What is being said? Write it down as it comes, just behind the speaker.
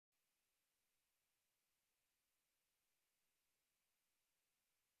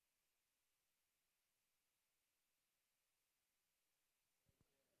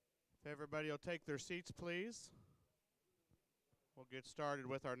If everybody will take their seats, please. We'll get started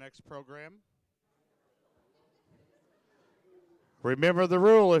with our next program. Remember the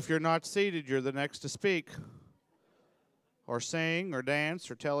rule: if you're not seated, you're the next to speak, or sing, or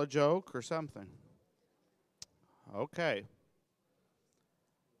dance, or tell a joke, or something. Okay.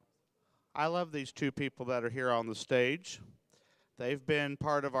 I love these two people that are here on the stage. They've been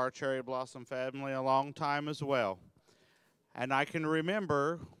part of our Cherry Blossom family a long time as well. And I can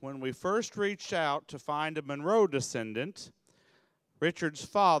remember when we first reached out to find a Monroe descendant, Richard's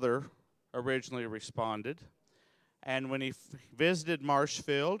father originally responded. And when he visited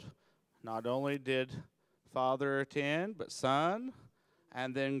Marshfield, not only did father attend, but son,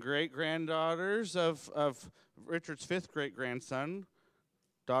 and then great-granddaughters of Richard's fifth great-grandson.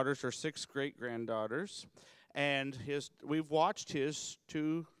 Daughters are six great-granddaughters. And we've watched his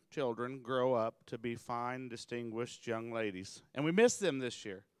two children grow up to be fine, distinguished young ladies. And we miss them this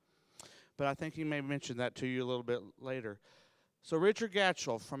year. But I think he may mention that to you a little bit later. So Richard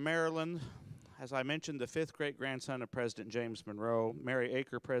Gatchell from Maryland, as I mentioned, the fifth great-grandson of President James Monroe, Mary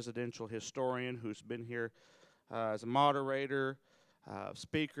Achor, presidential historian, who's been here as a moderator,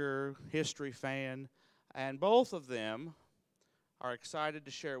 speaker, history fan. And both of them are excited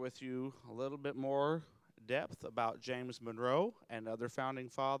to share with you a little bit more depth about James Monroe and other founding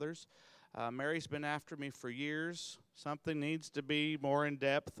fathers. Mary's been after me for years. Something needs to be more in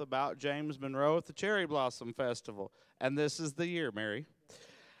depth about James Monroe at the Cherry Blossom Festival. And this is the year, Mary.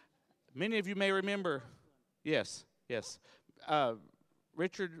 Many of you may remember, yes.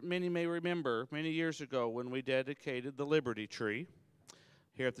 Richard, many may remember many years ago when we dedicated the Liberty Tree.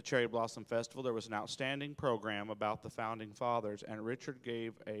 Here at the Cherry Blossom Festival, there was an outstanding program about the Founding Fathers, and Richard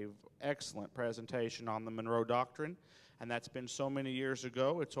gave an excellent presentation on the Monroe Doctrine, and that's been so many years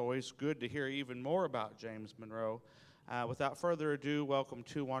ago. It's always good to hear even more about James Monroe. Without further ado, welcome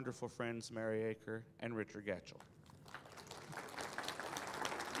two wonderful friends, Mary Achor and Richard Gatchell.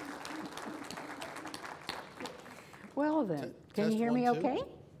 Well then, can you hear me okay?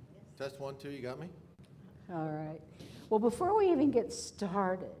 Test 1, 2, you got me? All right. Well, before we even get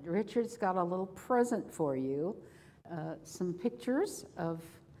started, Richard's got a little present for you, some pictures of...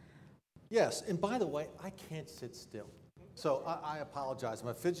 Yes, and by the way, I can't sit still. So I apologize. I'm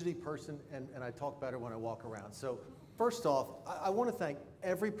a fidgety person, and I talk better when I walk around. So first off, I want to thank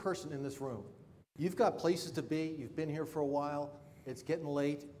every person in this room. You've got places to be. You've been here for a while. It's getting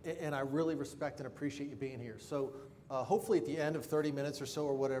late, and I really respect and appreciate you being here. So hopefully at the end of 30 minutes or so,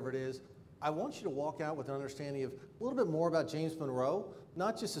 or whatever it is, I want you to walk out with an understanding of a little bit more about James Monroe,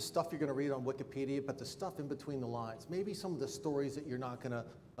 not just the stuff you're going to read on Wikipedia, but the stuff in between the lines, maybe some of the stories that you're not going to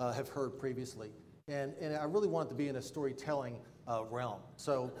have heard previously. And I really want it to be in a storytelling realm.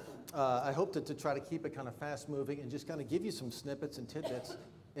 So I hope to try to keep it kind of fast moving and just kind of give you some snippets and tidbits.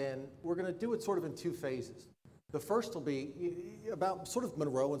 And we're going to do it sort of in two phases. The first will be about sort of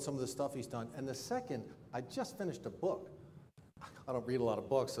Monroe and some of the stuff he's done. And the second, I just finished a book. I don't read a lot of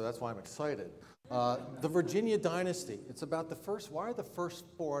books, so that's why I'm excited. The Virginia Dynasty. It's about why are the first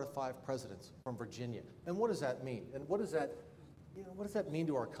 4 out of 5 presidents from Virginia? And what does that mean? And what does that mean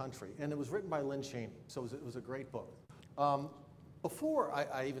to our country? And it was written by Lynn Cheney, so it was a great book. Before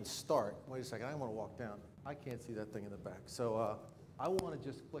I even start, wait a second, I want to walk down. I can't see that thing in the back. So I want to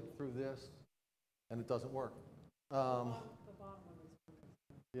just click through this, and it doesn't work.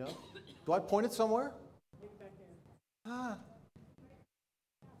 Yeah. Do I point it somewhere? Ah.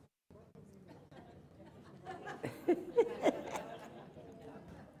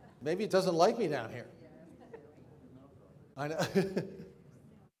 Maybe it doesn't like me down here. I know.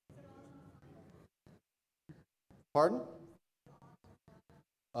 Pardon?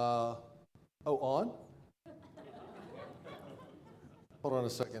 On? Hold on a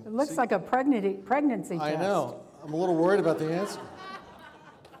second. It looks like a pregnancy test. I know. I'm a little worried about the answer.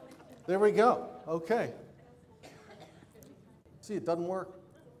 There we go. Okay. See, it doesn't work.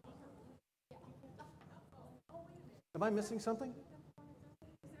 Am I missing something?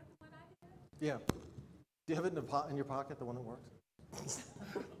 Yeah. Do you have it in your pocket, the one that works?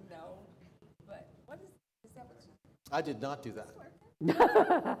 No, but is that what you... I did not do that. No.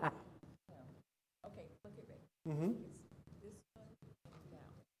 Okay, look at me. Mm-hmm. This one now.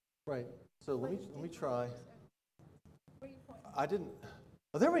 Right. So let me try. Where you pointing? I didn't.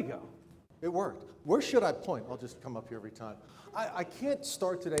 Oh, there we go. It worked. Where should I point? I'll just come up here every time. I can't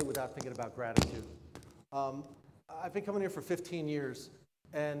start today without thinking about gratitude. I've been coming here for 15 years,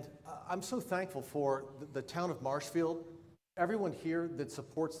 and I'm so thankful for the town of Marshfield, everyone here that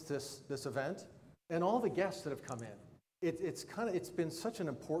supports this event, and all the guests that have come in. It's been such an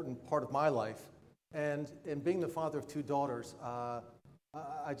important part of my life, and being the father of 2 daughters,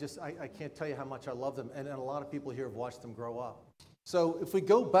 I can't tell you how much I love them, and a lot of people here have watched them grow up. So if we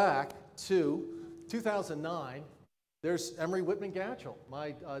go back to 2009, there's Emery Whitman Gatchell.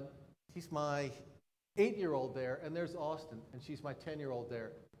 He's my 8-year-old there, and there's Austin, and she's my 10-year-old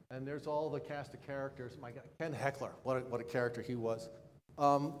there. And there's all the cast of characters. My God, Ken Heckler, what a character he was.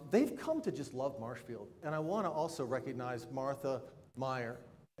 They've come to just love Marshfield. And I want to also recognize Martha Meyer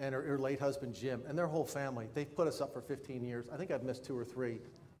and her late husband, Jim, and their whole family. They've put us up for 15 years. I think I've missed 2 or 3.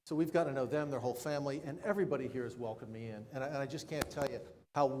 So we've got to know them, their whole family, and everybody here has welcomed me in. And I just can't tell you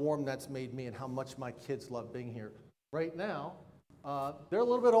how warm that's made me and how much my kids love being here. Right now, they're a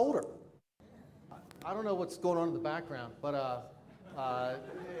little bit older. I don't know what's going on in the background, but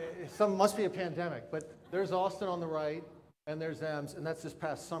some must be a pandemic. But there's Austin on the right, and there's Ems, and that's this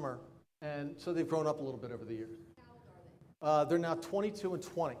past summer. And so they've grown up a little bit over the years. How old are they? They're now 22 and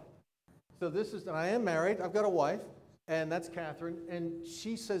 20. So and I am married. I've got a wife, and that's Catherine. And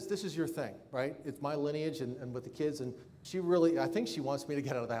she says, this is your thing, right? It's my lineage and with the kids. And I think she wants me to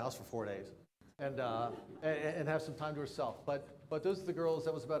get out of the house for 4 days and have some time to herself. But those are the girls.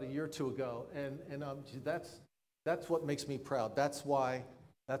 That was about a year or 2 ago. And that's what makes me proud. That's why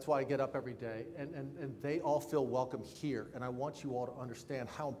I get up every day. And they all feel welcome here. And I want you all to understand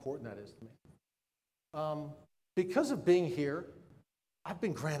how important that is to me. Because of being here, I've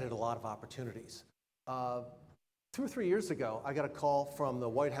been granted a lot of opportunities. 2 or 3 years ago, I got a call from the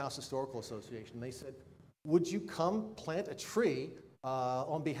White House Historical Association. They said, would you come plant a tree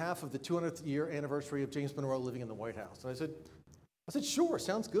on behalf of the 200th year anniversary of James Monroe living in the White House? And I said, sure,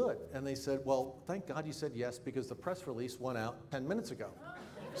 sounds good. And they said, well, thank God you said yes, because the press release went out 10 minutes ago.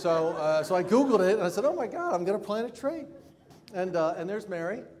 So I Googled it, and I said, oh my God, I'm going to plant a tree. And there's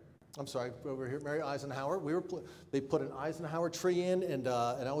Mary. I'm sorry, over here, Mary Eisenhower. They put an Eisenhower tree in, and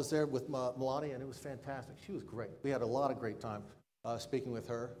I was there with Melania, and it was fantastic. She was great. We had a lot of great time speaking with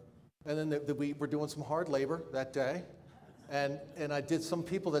her. And then we were doing some hard labor that day, and I did. Some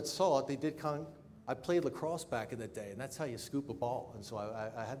people that saw it, I played lacrosse back in the day, and that's how you scoop a ball. And so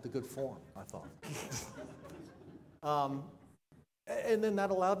I had the good form, I thought. And then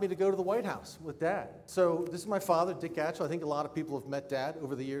that allowed me to go to the White House with Dad. So this is my father, Dick Gatchell. I think a lot of people have met Dad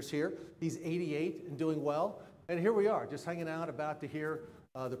over the years here. He's 88 and doing well. And here we are, just hanging out, about to hear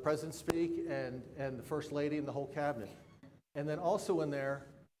the President speak and the First Lady and the whole cabinet. And then also in there,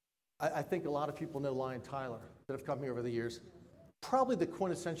 I think a lot of people know Lyon Tyler that have come here over the years. Probably the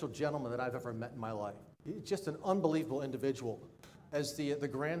quintessential gentleman that I've ever met in my life. He's just an unbelievable individual. As the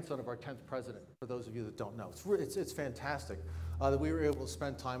grandson of our 10th president, for those of you that don't know. It's fantastic that we were able to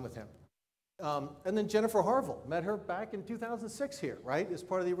spend time with him. And then Jennifer Harville, met her back in 2006 here, right, as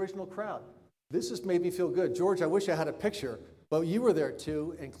part of the original crowd. This has made me feel good. George, I wish I had a picture, but you were there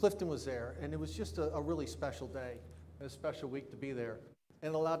too, and Clifton was there, and it was just a really special day and a special week to be there.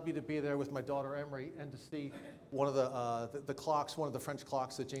 And it allowed me to be there with my daughter Emery and to see one of the clocks, one of the French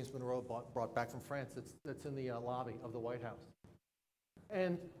clocks that James Monroe brought back from France that's in the lobby of the White House.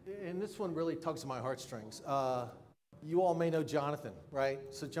 And this one really tugs at my heartstrings. You all may know Jonathan, right?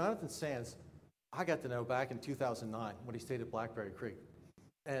 So Jonathan Sands, I got to know back in 2009 when he stayed at Blackberry Creek.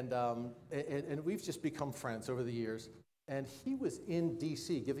 And we've just become friends over the years. And he was in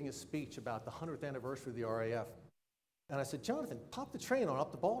D.C. giving a speech about the 100th anniversary of the RAF. And I said, Jonathan, pop the train on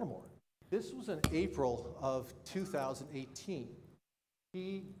up to Baltimore. This was in April of 2018.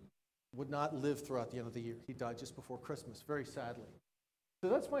 He would not live throughout the end of the year. He died just before Christmas, very sadly. So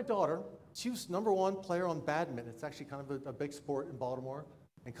that's my daughter. She was #1 player on badminton. It's actually kind of a big sport in Baltimore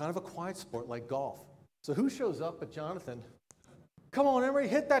and kind of a quiet sport like golf. So who shows up but Jonathan? Come on, Emery,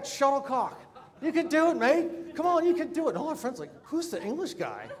 hit that shuttlecock. You can do it, mate. Come on, you can do it. And all our friends like, who's the English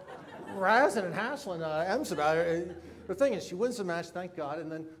guy? Razzing and hassling Ems about her. The thing is, she wins the match, thank God,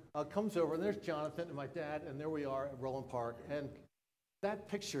 and then comes over, and there's Jonathan and my dad, and there we are at Roland Park. And that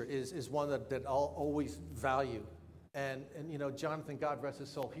picture is one that I'll always value. And you know, Jonathan, God rest his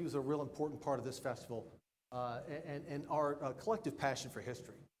soul, he was a real important part of this festival and our collective passion for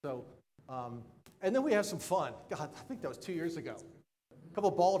history. So, and then we have some fun. God, I think that was 2 years ago. A couple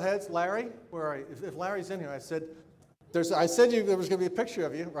of bald heads. Larry, where are you? If Larry's in here, I said there was going to be a picture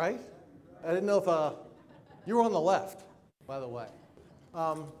of you, right? I didn't know if you were on the left, by the way.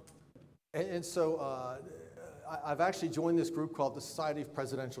 So I've actually joined this group called the Society of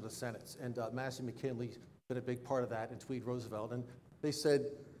Presidential Descendants, and Massey McKinley's been a big part of that, and Tweed Roosevelt. And they said,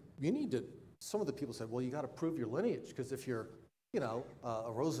 you need to, some of the people said, well, you got to prove your lineage, because if you're, you know,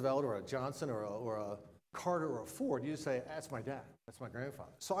 a Roosevelt or a Johnson or a Carter or a Ford, you just say, that's my dad, that's my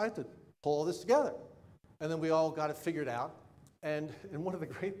grandfather. So I had to pull all this together. And then we all got it figured out. And one of the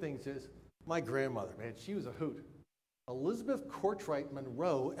great things is, my grandmother, man, she was a hoot. Elizabeth Courtwright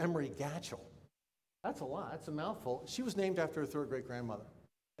Monroe Emery Gatchell. That's a lot. That's a mouthful. She was named after her third great grandmother.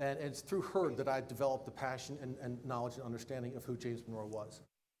 And it's through her that I developed the passion and knowledge and understanding of who James Monroe was,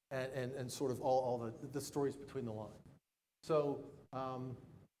 and sort of all the stories between the lines. So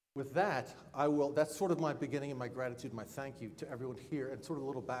with that, that's sort of my beginning and my gratitude and my thank you to everyone here and sort of a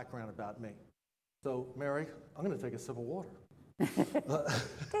little background about me. So Mary, I'm going to take a sip of water.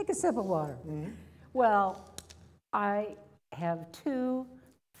 Take a sip of water. Mm-hmm. Well, I have two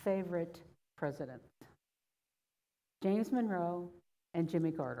favorite presidents, James Monroe and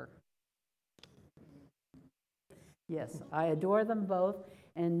Jimmy Carter. Yes, I adore them both.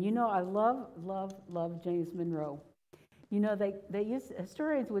 And you know, I love James Monroe. You know,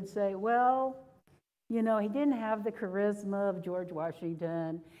 historians would say, well, you know, he didn't have the charisma of George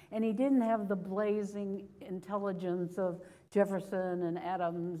Washington, and he didn't have the blazing intelligence of Jefferson and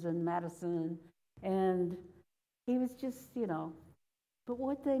Adams and Madison, and he was just, you know, but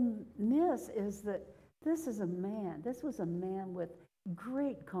what they miss is that this was a man with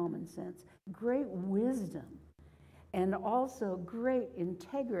great common sense, great wisdom, and also great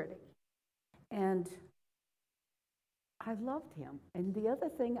integrity. And I loved him. And the other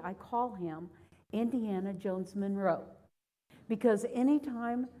thing, I call him Indiana Jones Monroe, because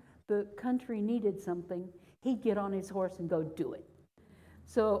anytime the country needed something, he'd get on his horse and go do it.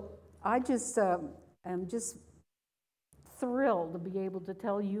 So I just am just thrilled to be able to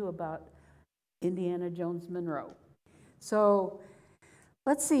tell you about Indiana Jones Monroe. So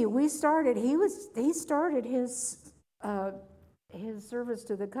let's see, he started his service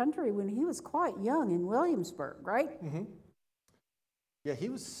to the country when he was quite young in Williamsburg, right? Mm-hmm. Yeah, he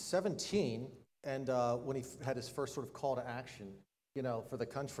was 17, and when he had his first sort of call to action, you know, for the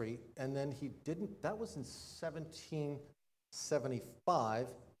country, and then that was in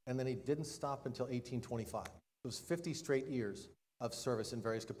 1775, and then he didn't stop until 1825. It was 50 straight years of service in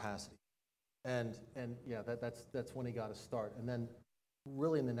various capacities. And yeah, that's when he got his start. And then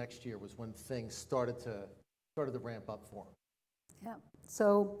really in the next year was when things started to ramp up for him. Yeah.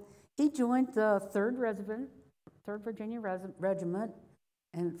 So he joined the 3rd Virginia Regiment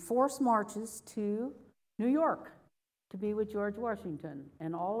and forced marches to New York to be with George Washington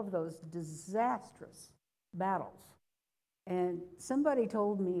and all of those disastrous battles. And somebody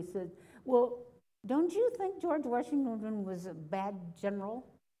told me, he said, well, don't you think George Washington was a bad general?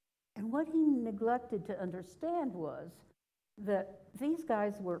 And what he neglected to understand was that these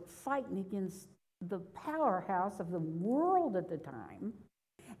guys were fighting against the powerhouse of the world at the time,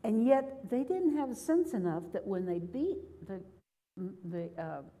 and yet they didn't have sense enough that when they beat the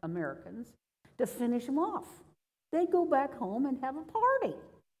Americans to finish them off, they'd go back home and have a party.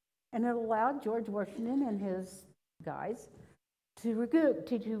 And it allowed George Washington and his guys to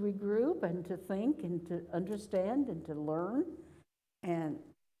regroup and to think and to understand and to learn. And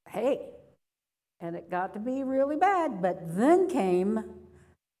hey, and it got to be really bad, but then came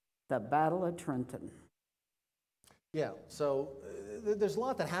the Battle of Trenton. Yeah, so there's a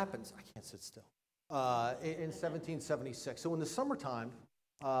lot that happens. I can't sit still. In 1776. So in the summertime,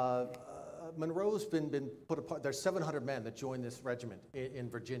 Monroe's been put apart. There's 700 men that join this regiment in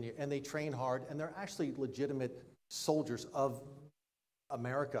Virginia, and they train hard, and they're actually legitimate soldiers of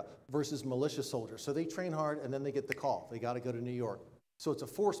America versus militia soldiers. So they train hard, and then they get the call. They got to go to New York. So it's a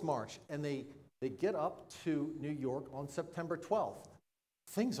forced march, and they get up to New York on September 12th.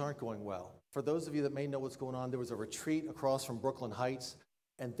 Things aren't going well. For those of you that may know what's going on, there was a retreat across from Brooklyn Heights,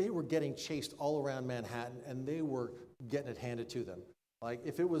 and they were getting chased all around Manhattan, and they were getting it handed to them. Like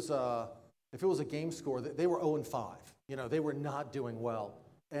if it was a game score, they were 0-5. You know, they were not doing well.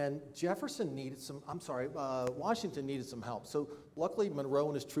 And Washington needed some help. So luckily Monroe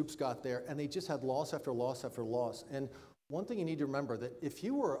and his troops got there, and they just had loss after loss after loss. And one thing you need to remember, that if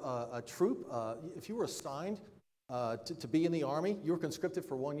you were a troop, if you were assigned to be in the Army, you were conscripted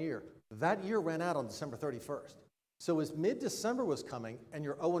for 1 year. That year ran out on December 31st. So as mid-December was coming and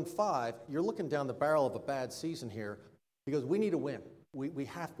you're 0-5, you're looking down the barrel of a bad season here, because we need to win. We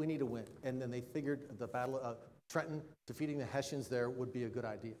need to win. And then they figured the Battle of Trenton, defeating the Hessians there, would be a good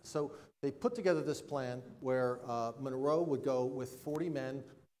idea. So they put together this plan where Monroe would go with 40 men,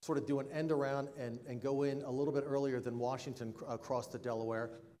 sort of do an end around and go in a little bit earlier than Washington across the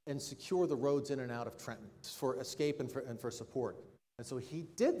Delaware, and secure the roads in and out of Trenton for escape and for support. And so he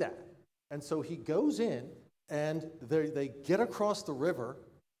did that. And so he goes in, and they get across the river,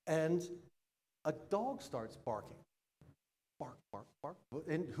 and a dog starts barking. Bark, bark, bark.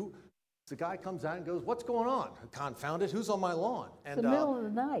 And the guy comes out and goes, "What's going on? Confound it, who's on my lawn?" And the middle of the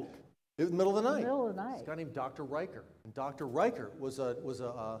night. It was the middle of the night. Middle of the night. This guy named Dr. Riker. And Dr. Riker was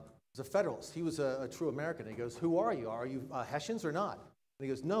a was a Federalist. He was a true American. He goes, "Who are you? Are you Hessians or not?" And he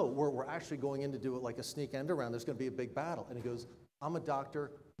goes, "No, we're actually going in to do it like a sneak end around. There's going to be a big battle." And he goes, "I'm a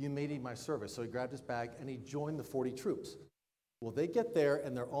doctor. You may need my service." So he grabbed his bag and he joined the 40 troops. Well, they get there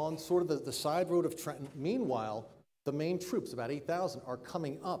and they're on sort of the side road of Trenton. Meanwhile, the main troops, about 8,000, are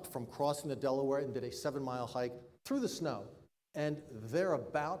coming up from crossing the Delaware and did a 7-mile hike through the snow. And they're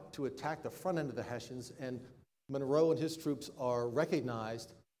about to attack the front end of the Hessians, and Monroe and his troops are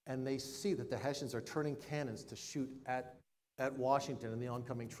recognized, and they see that the Hessians are turning cannons to shoot at Washington and the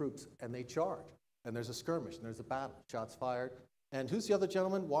oncoming troops, and they charge. And there's a skirmish, and there's a battle, shots fired. And who's the other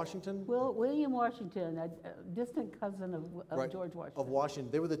gentleman? Washington? William Washington, a distant cousin of Right, George Washington. Of Washington.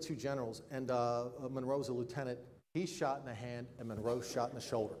 They were the two generals, and Monroe was a lieutenant. He's shot in the hand, and Monroe shot in the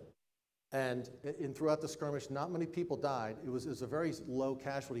shoulder. And throughout the skirmish, not many people died. It was a very low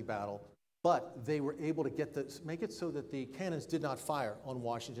casualty battle, but they were able to make it so that the cannons did not fire on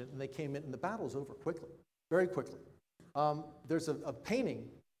Washington, and they came in, and the battle was over quickly, very quickly. There's a painting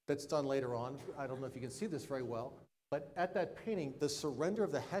that's done later on. I don't know if you can see this very well, but at that painting, the surrender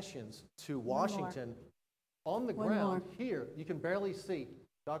of the Hessians to Washington, on the ground here, you can barely see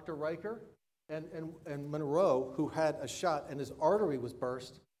Dr. Riker and Monroe, who had a shot and his artery was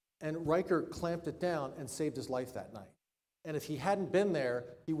burst, and Riker clamped it down and saved his life that night. And if he hadn't been there,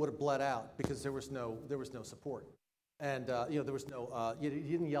 he would have bled out because there was no support. And there was no, you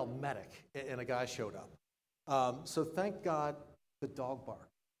didn't yell medic, and a guy showed up. So thank God the dog bark.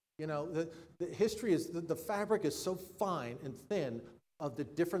 The history is, the fabric is so fine and thin of the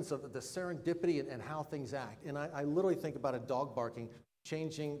difference of the serendipity and how things act. And I literally think about a dog barking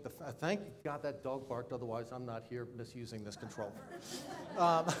changing thank God that dog barked, otherwise I'm not here misusing this control.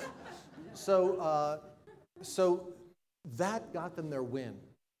 So that got them their win.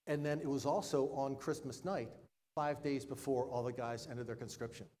 And then it was also on Christmas night, 5 days before all the guys ended their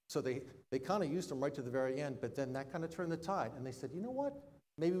conscription. So they kind of used them right to the very end, but then that kind of turned the tide. And they said, you know what?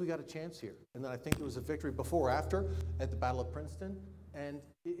 Maybe we got a chance here. And then I think there was a victory before or after at the Battle of Princeton. And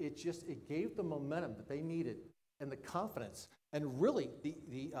it gave the momentum that they needed and the confidence. And really,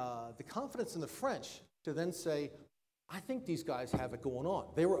 the confidence in the French to then say, I think these guys have it going on.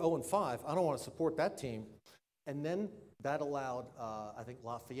 They were 0-5. I don't want to support that team. And then that allowed, I think,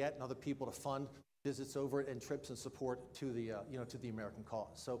 Lafayette and other people to fund visits over and trips and support to the American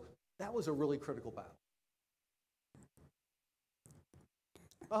cause. So that was a really critical battle.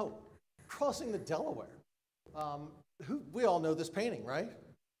 Oh, crossing the Delaware. We all know this painting, right?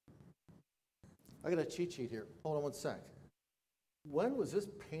 I got a cheat sheet here. Hold on one sec. When was this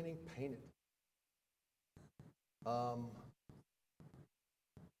painting painted? I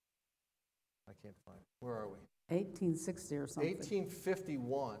can't find it. Where are we? 1860 or something.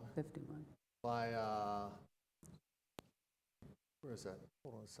 1851. 51. By, where is that?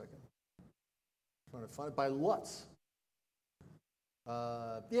 Hold on a second. Trying to find it. By Lutz.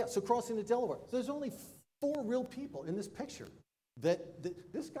 So crossing the Delaware. So there's only 4 real people in this picture.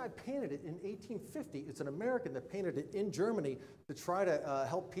 This guy painted it in 1850. It's an American that painted it in Germany to try to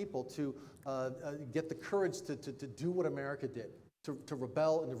help people to get the courage to do what America did, to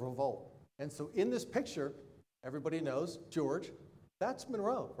rebel and to revolt. And so in this picture, everybody knows George. That's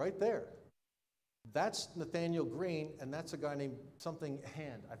Monroe right there. That's Nathaniel Greene, and that's a guy named something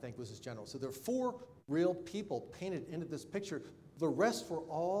Hand, I think was his general. So there are 4 real people painted into this picture. The rest were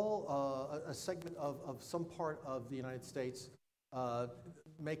all a segment of some part of the United States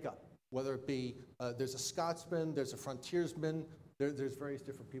makeup, whether it be there's a Scotsman, there's a frontiersman, there's various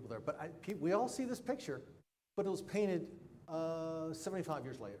different people there. But we all see this picture, but it was painted 75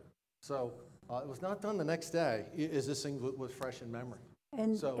 years later. So it was not done the next day, as this thing was fresh in memory.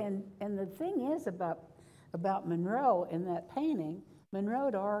 And the thing is about Monroe in that painting, Monroe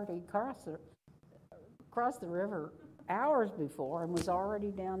had already crossed the river hours before and was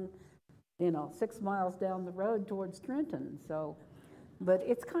already down, 6 miles down the road towards Trenton. So, but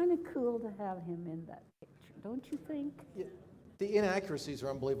it's kind of cool to have him in that picture, don't you think? Yeah, the inaccuracies are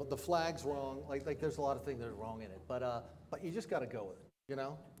unbelievable. The flag's wrong. Like there's a lot of things that are wrong in it. But you just got to go with it.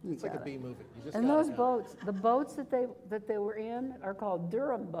 It's like a B movie. And those boats, the boats that they were in are called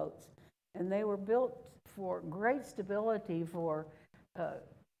Durham boats, and they were built for great stability for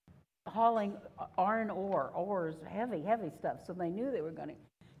hauling iron ores, heavy stuff. So they knew they were going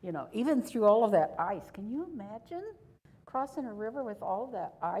to, even through all of that ice. Can you imagine crossing a river with all of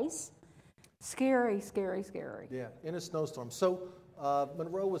that ice? Scary, scary, scary. Yeah, in a snowstorm. So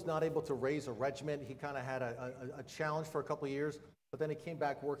Monroe was not able to raise a regiment. He kind of had a challenge for a couple of years. But then he came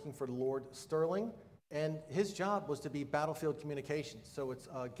back working for Lord Stirling, and his job was to be battlefield communications. So it's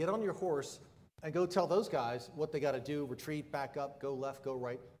get on your horse and go tell those guys what they got to do, retreat, back up, go left, go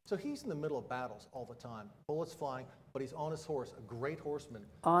right. So he's in the middle of battles all the time, bullets flying, but he's on his horse, a great horseman.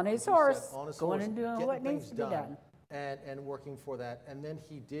 On his as you horse, said, on his going horse, and doing getting what needs things to be done. and working for that. And then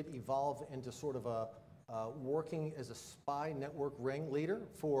he did evolve into sort of a working as a spy network ringleader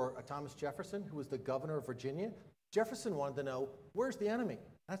for Thomas Jefferson, who was the governor of Virginia. Jefferson wanted to know, where's the enemy?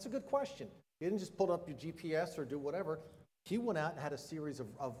 That's a good question. He didn't just pull up your GPS or do whatever. He went out and had a series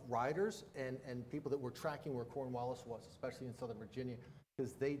of riders and people that were tracking where Cornwallis was, especially in Southern Virginia,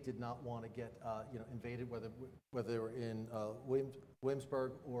 because they did not want to get invaded, whether they were in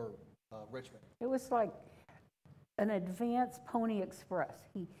Williamsburg or Richmond. It was like an advanced Pony Express.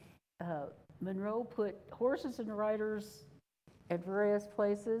 Monroe put horses and riders at various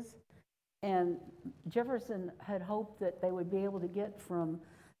places, and Jefferson had hoped that they would be able to get from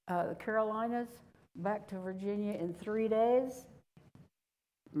the Carolinas back to Virginia in 3 days.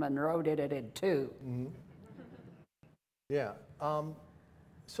 Monroe did it in 2. Mm-hmm. Yeah.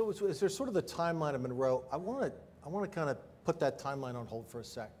 So is there sort of the timeline of Monroe? I want to kind of put that timeline on hold for a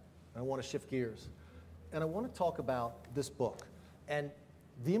sec. I want to shift gears, and I want to talk about this book and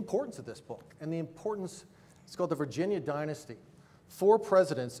the importance of this book and the importance. It's called The Virginia Dynasty: 4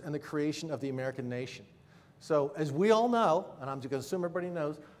 Presidents and the Creation of the American Nation. So as we all know, and I'm going to assume everybody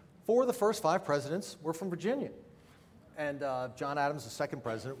knows, 4 of the first 5 presidents were from Virginia. And John Adams, the second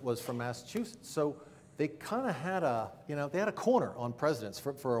president, was from Massachusetts. So they kind of had they had a corner on presidents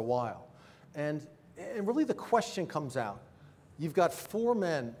for a while. And really the question comes out. You've got 4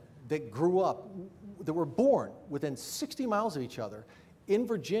 men that grew up, that were born within 60 miles of each other in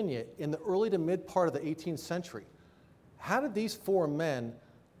Virginia in the early to mid part of the 18th century. How did these 4 men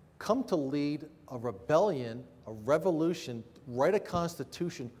come to lead a rebellion, a revolution, write a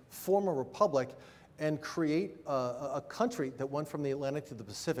constitution, form a republic, and create a country that went from the Atlantic to the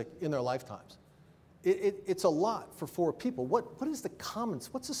Pacific in their lifetimes? It's a lot for 4 people. What is the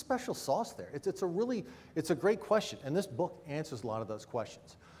commons? What's the special sauce there? It's a great question, and this book answers a lot of those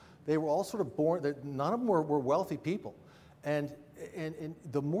questions. They were all sort of born. None of them were wealthy people, and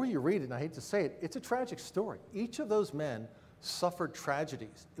the more you read it, and I hate to say it, it's a tragic story. Each of those men suffered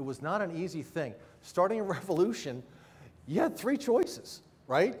tragedies. It was not an easy thing. Starting a revolution, you had 3 choices,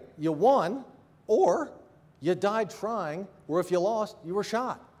 right? You won, or you died trying, or if you lost, you were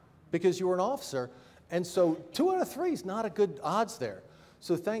shot because you were an officer. And so 2 out of 3 is not a good odds there.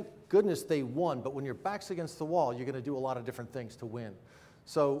 So thank goodness they won, but when your back's against the wall, you're going to do a lot of different things to win.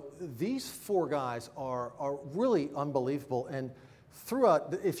 So these 4 guys are really unbelievable. And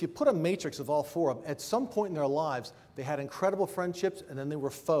throughout, if you put a matrix of all 4 of them, at some point in their lives, they had incredible friendships, and then they were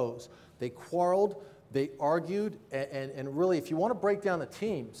foes. They quarreled, they argued, and really, if you want to break down the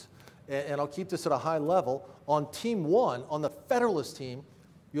teams, and I'll keep this at a high level, on Team 1, on the Federalist team,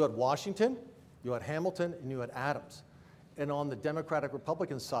 you had Washington, you had Hamilton, and you had Adams. And on the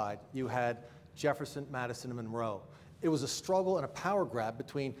Democratic-Republican side, you had Jefferson, Madison, and Monroe. It was a struggle and a power grab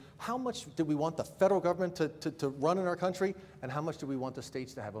between how much did we want the federal government to run in our country and how much do we want the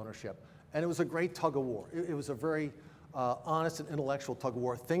states to have ownership. And it was a great tug of war. It was a very honest and intellectual tug of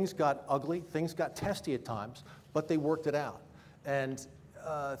war. Things got ugly, things got testy at times, but they worked it out. And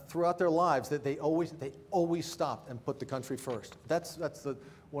throughout their lives, they always stopped and put the country first. That's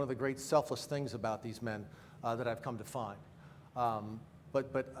one of the great selfless things about these men that I've come to find.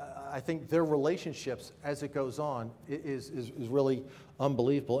 But I think their relationships, as it goes on, is really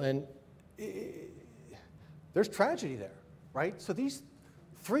unbelievable. And there's tragedy there, right? So these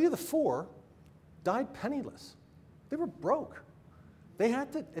 3 of the 4 died penniless. They were broke. They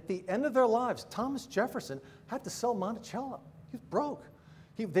had to, at the end of their lives, Thomas Jefferson had to sell Monticello. He was broke.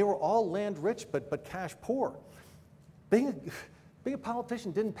 They were all land rich, but cash poor. Being a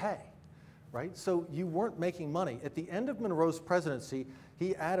politician didn't pay. Right? So you weren't making money. At the end of Monroe's presidency,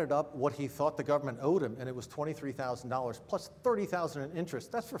 he added up what he thought the government owed him, and it was $23,000 plus $30,000 in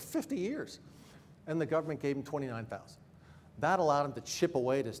interest. That's for 50 years. And the government gave him $29,000. That allowed him to chip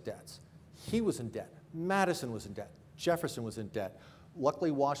away at his debts. He was in debt. Madison was in debt. Jefferson was in debt.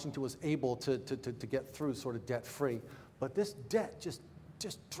 Luckily, Washington was able to get through sort of debt-free. But this debt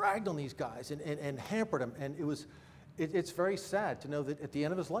just dragged on these guys and hampered them. And it's very sad to know that at the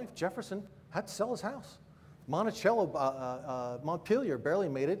end of his life, Jefferson had to sell his house. Monticello, Montpelier barely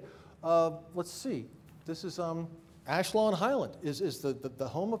made it. Let's see, this is Ashland Highland is the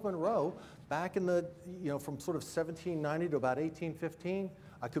home of Monroe back in the, from sort of 1790 to about 1815.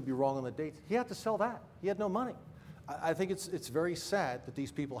 I could be wrong on the dates. He had to sell that. He had no money. I think it's very sad that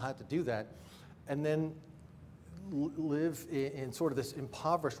these people had to do that and then live in sort of this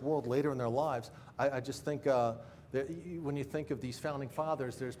impoverished world later in their lives. I just think When you think of these founding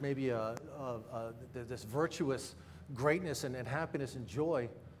fathers, there's maybe this virtuous greatness and happiness and joy.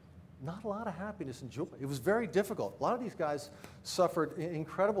 Not a lot of happiness and joy. It was very difficult. A lot of these guys suffered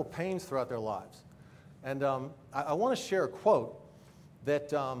incredible pains throughout their lives. And I want to share a quote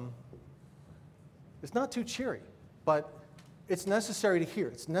that is not too cheery, but it's necessary to hear.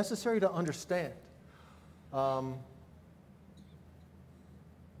 It's necessary to understand. In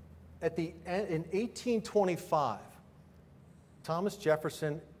 1825, Thomas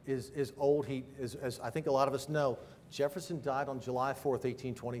Jefferson is old. As I think a lot of us know, Jefferson died on July 4th,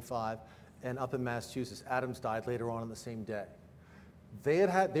 1825, and up in Massachusetts. Adams died later on the same day. They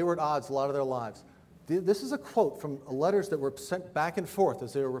were at odds a lot of their lives. This is a quote from letters that were sent back and forth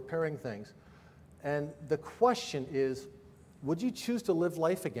as they were repairing things. And the question is, would you choose to live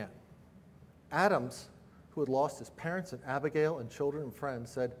life again? Adams, who had lost his parents and Abigail and children and friends,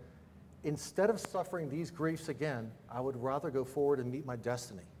 said, instead of suffering these griefs again, I would rather go forward and meet my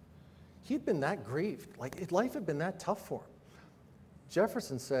destiny. He'd been that grieved. Life had been that tough for him.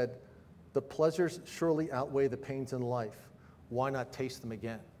 Jefferson said, the pleasures surely outweigh the pains in life. Why not taste them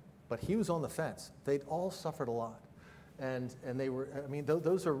again? But he was on the fence. They'd all suffered a lot. And they were, I mean,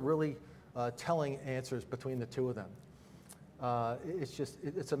 those are really telling answers between the two of them.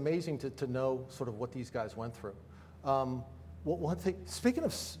 It's amazing to know sort of what these guys went through. One thing, speaking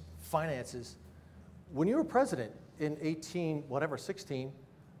of finances, when you were president in 16,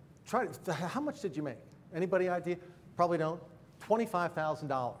 how much did you make? Anybody idea? Probably don't.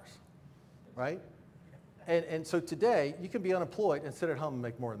 $25,000, right? And so today, you can be unemployed and sit at home and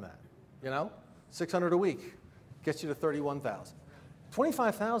make more than that. You know, $600 a week gets you to $31,000.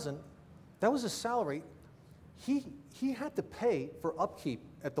 $25,000, that was his salary. He had to pay for upkeep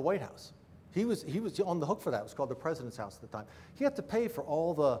at the White House. He was on the hook for that. It was called the President's House at the time. He had to pay for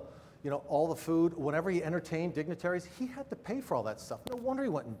all the food. Whenever he entertained dignitaries, he had to pay for all that stuff. No wonder he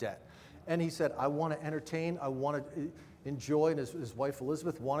went in debt. And he said, I want to entertain, I want to enjoy, and his wife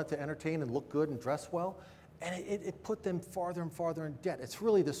Elizabeth wanted to entertain and look good and dress well. And it put them farther and farther in debt. It's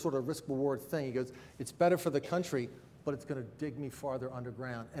really this sort of risk-reward thing. He goes, it's better for the country, but it's going to dig me farther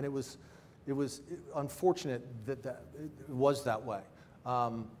underground. And it was unfortunate that it was that way.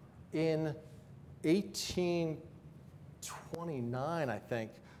 In 1829, I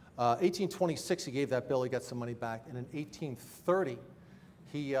think, 1826, he gave that bill, he got some money back. And in 1830,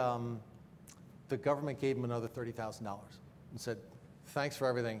 the government gave him another $30,000 and said, thanks for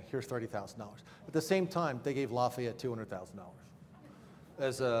everything, here's $30,000. At the same time, they gave Lafayette $200,000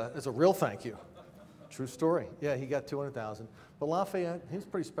 as a real thank you. True story. Yeah, he got $200,000. But Lafayette, he's a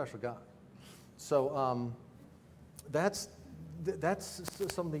pretty special guy. So that's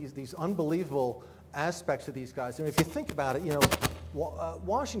some of these unbelievable aspects of these guys. And if you think about it, you know,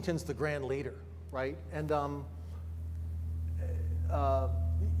 Washington's the grand leader, right? And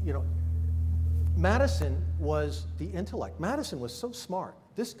you know, Madison was the intellect. Madison was so smart.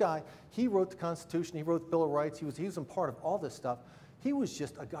 This guy, he wrote the Constitution, he wrote the Bill of Rights, he was a part of all this stuff. He was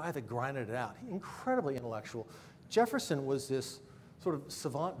just a guy that grinded it out. Incredibly intellectual. Jefferson was this sort of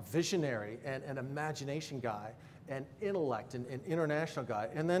savant visionary and imagination guy and intellect and international guy.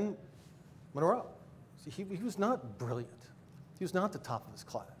 And then Monroe. He was not brilliant. He was not the top of his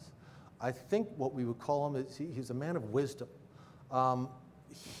class. I think what we would call him is he's a man of wisdom.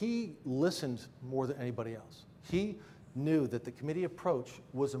 He listened more than anybody else. He knew that the committee approach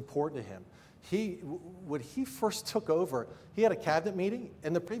was important to him. When he first took over, he had a cabinet meeting,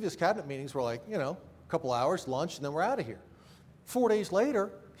 and the previous cabinet meetings were like, you know, a couple hours, lunch, and then we're out of here. 4 days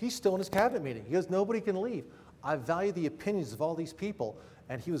later, he's still in his cabinet meeting. He goes, nobody can leave. I value the opinions of all these people,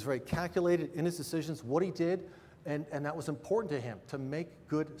 and he was very calculated in his decisions, what he did, and that was important to him, to make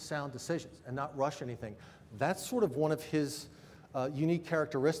good, sound decisions and not rush anything. That's sort of one of his unique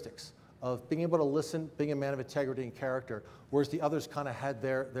characteristics of being able to listen, being a man of integrity and character, whereas the others kind of had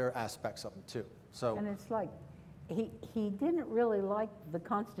their aspects of him too. So, and it's like, he didn't really like the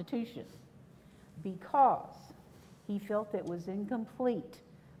Constitution because he felt it was incomplete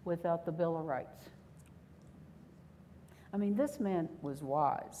without the Bill of Rights. I mean, this man was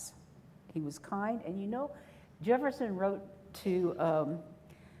wise. He was kind, and you know, Jefferson wrote to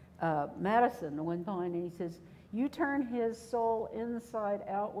Madison one time, and he says, you turn his soul inside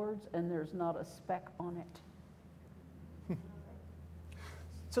outwards, and there's not a speck on it.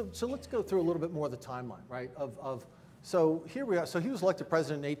 So let's go through a little bit more of the timeline, right? So here we are. So he was elected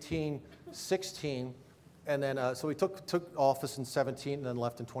president in 1816, and then so he took office in 17 and then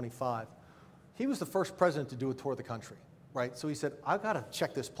left in 25. He was the first president to do a tour of the country, right? So he said, I've got to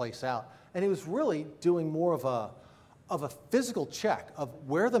check this place out. And he was really doing more of a physical check of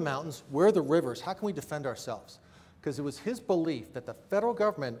where are the mountains, where are the rivers, how can we defend ourselves? because it was his belief that the federal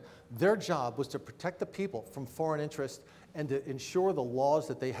government, their job was to protect the people from foreign interests and to ensure the laws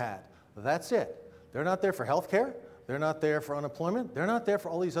that they had. That's it. They're not there for health care. They're not there for unemployment. They're not there for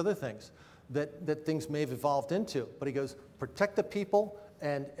all these other things that things may have evolved into. But he goes, protect the people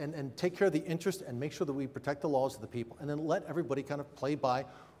and take care of the interest and make sure that we protect the laws of the people. And then let everybody kind of play by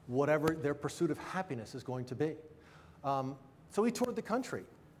whatever their pursuit of happiness is going to be. So he toured the country.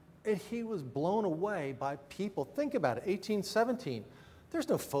 And he was blown away by people. Think about it, 1817. There's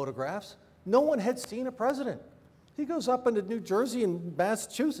no photographs. No one had seen a president. He goes up into New Jersey and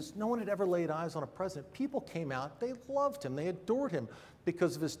Massachusetts. No one had ever laid eyes on a president. People came out. They loved him. They adored him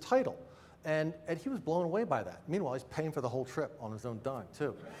because of his title. And he was blown away by that. Meanwhile, he's paying for the whole trip on his own dime,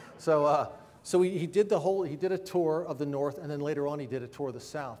 too. So he did a tour of the North, and then later on he did a tour of the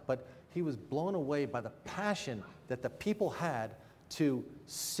South. But he was blown away by the passion that the people had to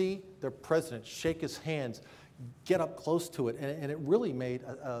see their president shake his hands, get up close to it, and it really made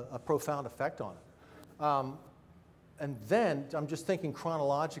a profound effect on him. And then, I'm just thinking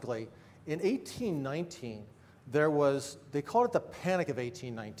chronologically, in 1819, they called it the Panic of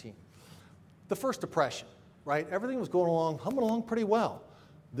 1819. The first depression, right? Everything was humming along pretty well.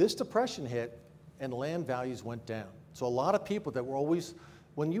 This depression hit, and land values went down. So a lot of people that were always,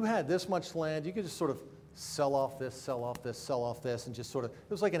 when you had this much land, you could just sort of sell off this, sell off this, sell off this, and just sort of, it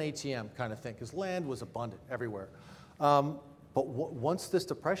was like an ATM kind of thing, because land was abundant everywhere. But once this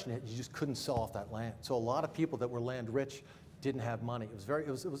depression hit, you just couldn't sell off that land. So a lot of people that were land rich didn't have money. It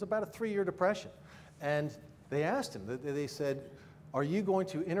was about a 3-year depression. And they asked him, they said, are you going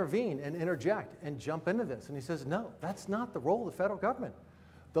to intervene and interject and jump into this? And he says, no, that's not the role of the federal government.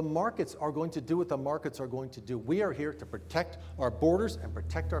 The markets are going to do what the markets are going to do. We are here to protect our borders and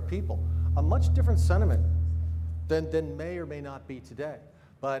protect our people. A much different sentiment than may or may not be today.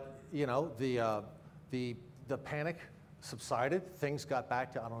 But, you know, the panic subsided. Things got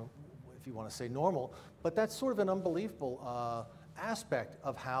back to, I don't know if you want to say normal, but that's sort of an unbelievable aspect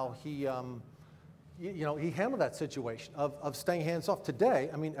of how he, he handled that situation of staying hands off. Today,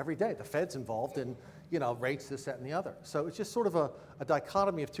 I mean, every day, the Fed's involved in, rates, this, that, and the other. So it's just sort of a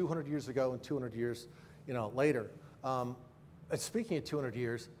dichotomy of 200 years ago and 200 years, later. And speaking of 200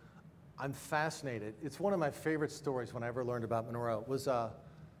 years, I'm fascinated. It's one of my favorite stories when I ever learned about Monroe was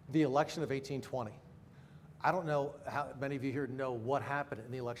the election of 1820. I don't know how many of you here know what happened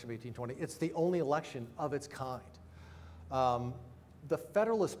in the election of 1820. It's the only election of its kind. The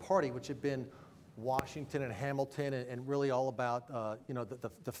Federalist Party, which had been Washington and Hamilton and really all about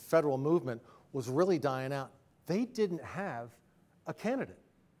the federal movement, was really dying out. They didn't have a candidate.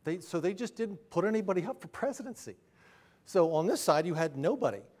 So they just didn't put anybody up for presidency. So on this side, you had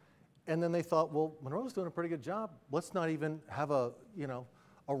nobody. And then they thought, well, Monroe's doing a pretty good job. Let's not even have a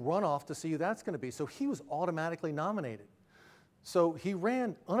runoff to see who that's going to be. So he was automatically nominated. So he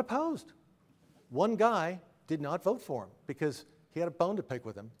ran unopposed. One guy did not vote for him because he had a bone to pick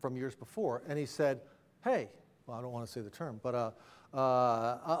with him from years before. And he said, hey, well, I don't want to say the term, but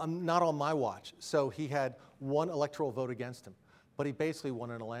I'm not on my watch. So he had one electoral vote against him. But he basically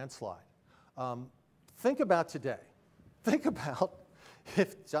won in a landslide. Think about today. Think about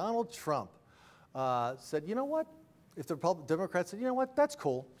if Donald Trump said, you know what? If the Democrats said, you know what, that's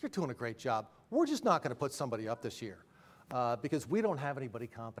cool, you're doing a great job. We're just not going to put somebody up this year because we don't have anybody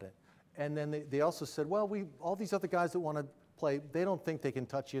competent. And then they also said, well, all these other guys that want to play, they don't think they can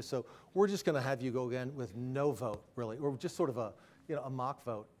touch you, so we're just going to have you go again with no vote, really, or just sort of a mock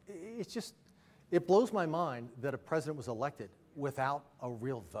vote. It blows my mind that a president was elected without a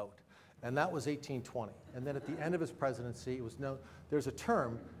real vote. And that was 1820. And then at the end of his presidency, it was there's a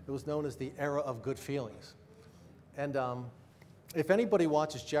term, it was known as the era of good feelings. And if anybody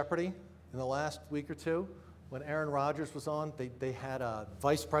watches Jeopardy in the last week or two, when Aaron Rodgers was on, they had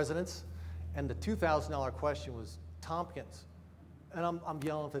vice presidents, and the $2,000 question was Tompkins. And I'm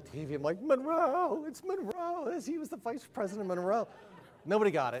yelling at the TV, I'm like, Monroe, it's Monroe. He was the vice president of Monroe.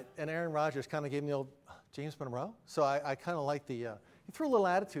 Nobody got it, and Aaron Rodgers kind of gave me the old, James Monroe? So I kind of like he threw a little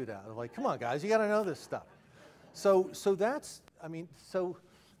attitude out of like, come on, guys, you got to know this stuff. So that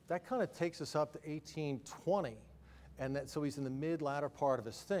kind of takes us up to 1820, and so he's in the latter part of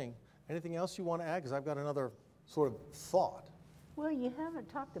his thing. Anything else you want to add? Because I've got another sort of thought. Well, you haven't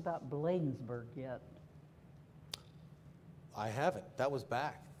talked about Bladensburg yet. I haven't. That was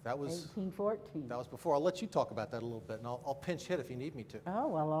back. That was 1814. That was before. I'll let you talk about that a little bit, and I'll pinch hit if you need me to. Oh,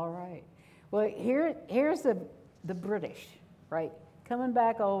 well, all right. Well, here's the British, right, coming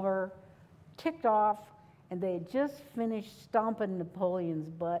back over, ticked off, and they had just finished stomping Napoleon's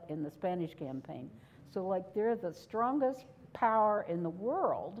butt in the Spanish campaign. So, like, they're the strongest power in the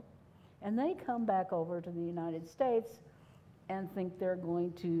world, And they come back over to the United States and think they're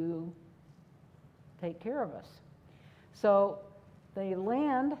going to take care of us. So they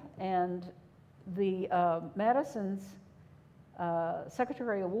land, and the Madison's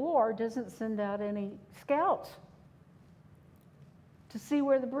Secretary of War doesn't send out any scouts to see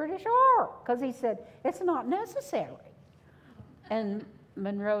where the British are, because he said, it's not necessary. And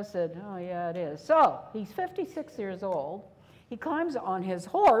Monroe said, oh yeah, it is. So he's 56 years old. He climbs on his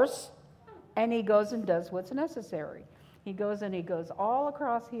horse, and he goes and does what's necessary. He goes and he goes all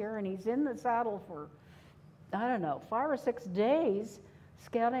across here, and he's in the saddle for, I don't know, 5 or 6 days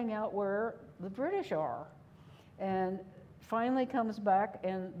scouting out where the British are. And finally comes back,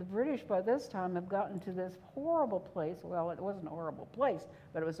 and the British by this time have gotten to this horrible place. Well, it wasn't a horrible place,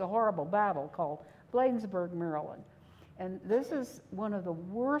 but it was a horrible battle called Bladensburg, Maryland. And this is one of the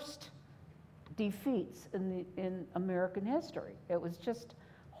worst defeats in American history. It was just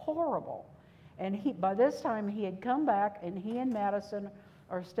horrible. And by this time he had come back, and he and Madison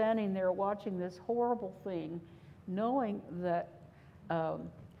are standing there watching this horrible thing, knowing that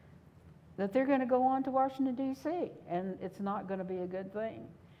that they're going to go on to Washington, D.C., and it's not going to be a good thing.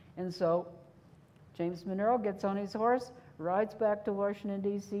 And so James Monroe gets on his horse, rides back to Washington,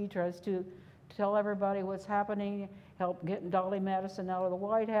 D.C., tries to tell everybody what's happening, help getting Dolly Madison out of the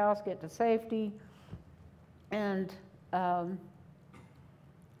White House, get to safety. And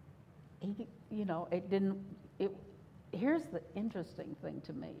he, you know, here's the interesting thing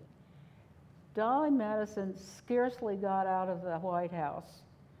to me. Dolly Madison scarcely got out of the White House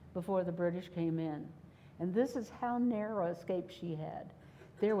before the British came in. And this is how narrow escape she had.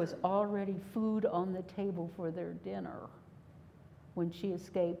 There was already food on the table for their dinner when she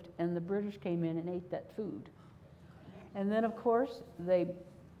escaped, and the British came in and ate that food. And then, of course, they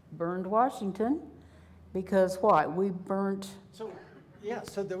burned Washington, because why? We burnt. So, yeah,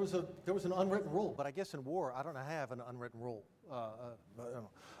 so there was an unwritten rule, but I guess in war, I don't have an unwritten rule.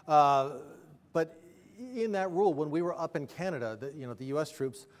 But in that rule, when we were up in Canada, the U.S.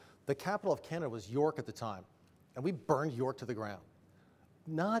 troops, the capital of Canada was York at the time, and we burned York to the ground.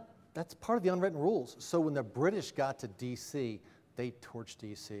 That's part of the unwritten rules. So when the British got to D.C., they torched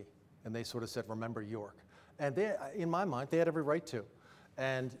D.C., and they sort of said, remember York. And they, in my mind, they had every right to.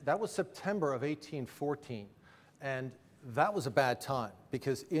 And that was September of 1814. And that was a bad time,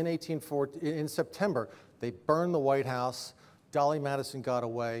 because in September, they burned the White House, Dolly Madison got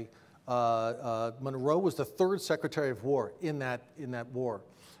away, Monroe was the 3rd Secretary of War in that war.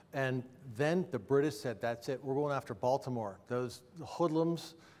 And then the British said, that's it, we're going after Baltimore. Those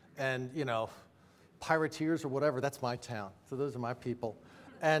hoodlums and, pirateers or whatever, that's my town. So those are my people.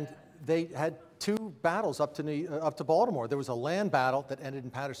 And they had 2 battles up to Baltimore. There was a land battle that ended in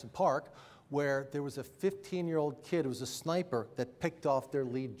Patterson Park, where there was a 15-year-old kid who was a sniper that picked off their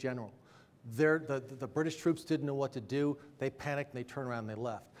lead general. The British troops didn't know what to do. They panicked, and they turned around and they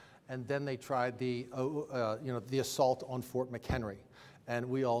left. And then they tried the assault on Fort McHenry. And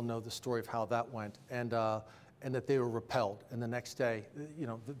we all know the story of how that went, and that they were repelled. And the next day,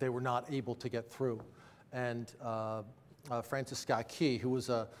 they were not able to get through. And Francis Scott Key, who was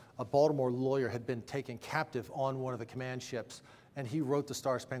a Baltimore lawyer, had been taken captive on one of the command ships, and he wrote the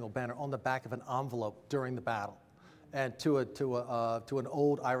Star-Spangled Banner on the back of an envelope during the battle, and to an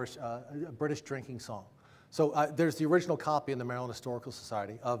old Irish, British drinking song. So there's the original copy in the Maryland Historical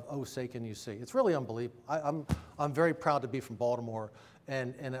Society of O Sacred You See. It's really unbelievable. I'm very proud to be from Baltimore,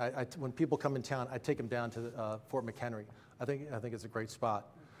 and when people come in town, I take them down to Fort McHenry. I think it's a great spot.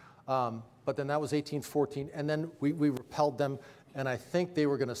 But then that was 1814, and then we repelled them, and I think they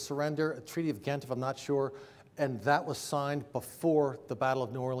were going to surrender. A Treaty of Ghent, if I'm not sure, and that was signed before the Battle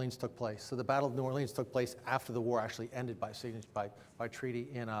of New Orleans took place. So the Battle of New Orleans took place after the war actually ended by signature by treaty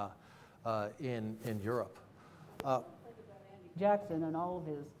in Europe. Jackson and all of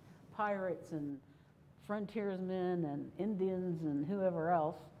his pirates and frontiersmen and Indians and whoever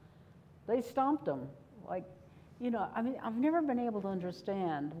else, they stomped them. Like, I mean, I've never been able to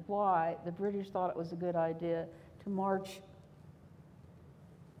understand why the British thought it was a good idea to march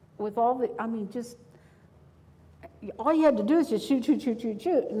with all the, I mean, just, all you had to do is just shoot,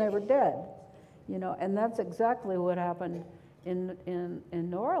 and they were dead. And that's exactly what happened in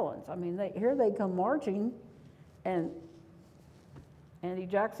New Orleans. I mean, here they come marching, and Andy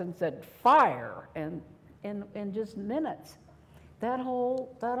Jackson said, fire, and in just minutes,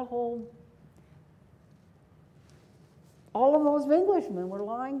 all of those Englishmen were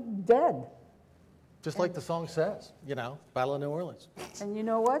lying dead. Just like the song says, Battle of New Orleans. And you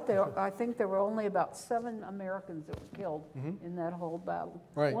know what? I think there were only about 7 Americans that were killed in that whole battle.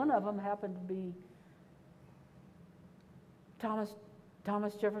 Right. One of them happened to be Thomas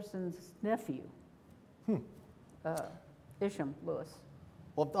Thomas Jefferson's nephew, Isham Lewis.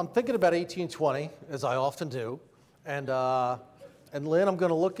 Well, I'm thinking about 1820, as I often do, and Lynn, I'm going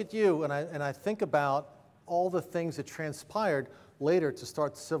to look at you, and I think about all the things that transpired later to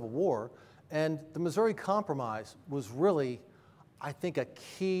start the Civil War, and the Missouri Compromise was really, I think, a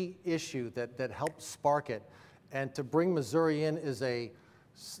key issue that helped spark it, and to bring Missouri in as a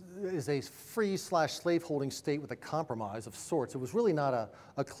free/slaveholding state with a compromise of sorts. It was really not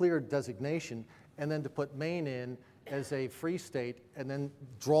a clear designation, and then to put Maine in as a free state and then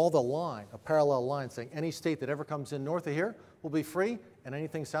draw the line, a parallel line, saying any state that ever comes in north of here will be free, and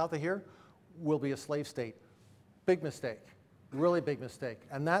anything south of here will be a slave state. Big mistake, really big mistake.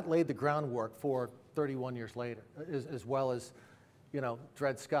 And that laid the groundwork for 31 years later, as well as, you know,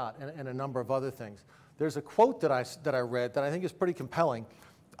 Dred Scott and a number of other things. There's a quote that I read that I think is pretty compelling.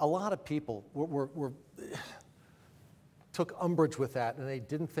 A lot of people took umbrage with that, and they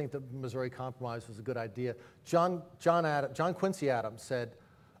didn't think the Missouri Compromise was a good idea. John Quincy Adams said,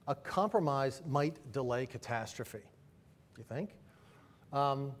 "A compromise might delay catastrophe." You think?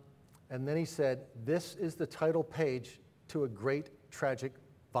 And then he said, "This is the title page to a great tragic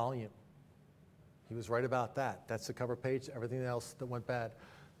volume." He was right about that. That's the cover page, everything else that went bad.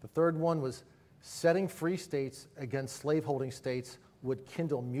 The third one was, "Setting free states against slaveholding states would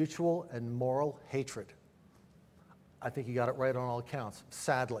kindle mutual and moral hatred." I think he got it right on all accounts,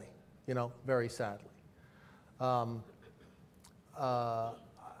 sadly, you know, very sadly.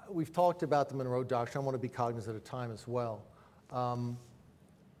 We've talked about the Monroe Doctrine. I want to be cognizant of time as well.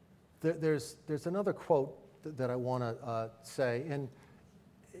 There's another quote that I want to say, and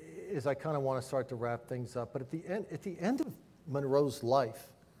as I kind of want to start to wrap things up, but at the end of Monroe's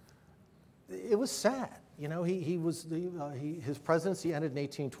life, it was sad. You know, his presidency ended in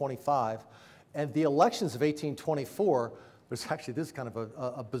 1825, and the elections of 1824, there's actually, this is kind of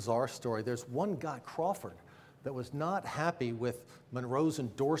a bizarre story. There's one guy, Crawford, that was not happy with Monroe's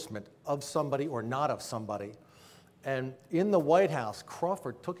endorsement of somebody or not of somebody. And in the White House,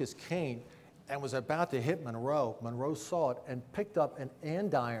 Crawford took his cane and was about to hit Monroe. Monroe saw it and picked up an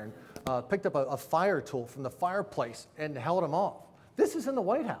andiron, picked up a fire tool from the fireplace and held him off. This is in the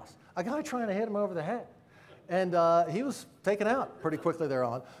White House. A guy trying to hit him over the head. And he was taken out pretty quickly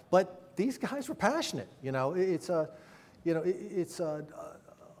thereon. But these guys were passionate. You know, that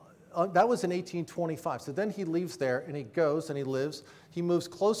was in 1825. So then he leaves there and he goes and he lives. He moves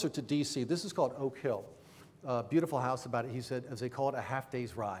closer to D.C. This is called Oak Hill. Beautiful house about it. He said, as they call it, a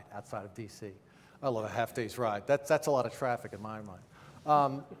half-day's ride outside of D.C. I love a half-day's ride. That's a lot of traffic in my mind.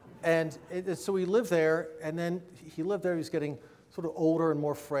 So he lived there, and then he lived there. He was getting sort of older and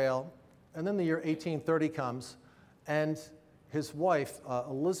more frail. And then the year 1830 comes, and his wife,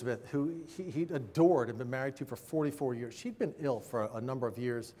 Elizabeth, who he adored and been married to for 44 years, she'd been ill for a number of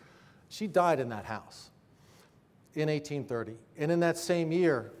years. She died in that house in 1830. And in that same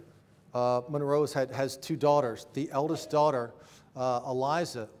year, Monroe has two daughters. The eldest daughter,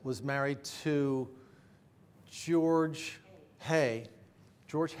 Eliza, was married to George Hay.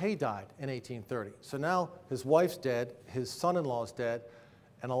 George Hay died in 1830. So now his wife's dead, his son-in-law's dead,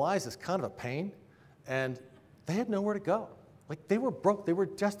 and Eliza's kind of a pain, and they had nowhere to go. Like, they were broke, they were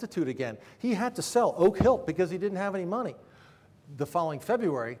destitute again. He had to sell Oak Hill because he didn't have any money. The following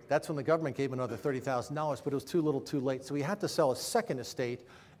February, that's when the government gave him another $30,000, but it was too little too late. So he had to sell his second estate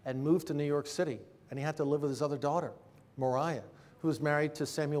and move to New York City, and he had to live with his other daughter, Mariah, who was married to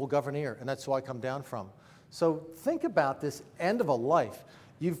Samuel Gouverneur, and that's who I come down from. So think about this end of a life.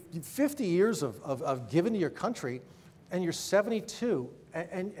 You've 50 years of giving to your country, and you're 72,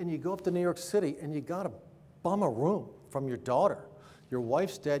 and you go up to New York City, and you got to bum a room from your daughter. Your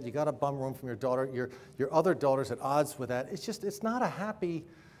wife's dead, you got to bum a room from your daughter. Your other daughter's at odds with that. It's not a happy,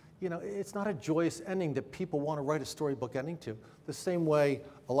 you know, it's not a joyous ending that people want to write a storybook ending to. The same way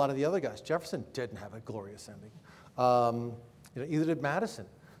a lot of the other guys. Jefferson didn't have a glorious ending. You know, either did Madison.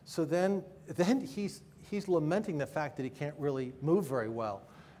 So then he's lamenting the fact that he can't really move very well.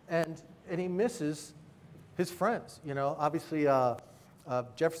 And he misses his friends. You know, obviously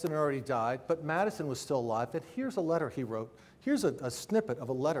Jefferson already died, but Madison was still alive. And here's a letter he wrote. Here's a snippet of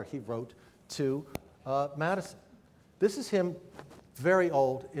a letter he wrote to Madison. This is him very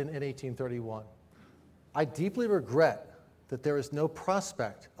old in 1831. "I deeply regret that there is no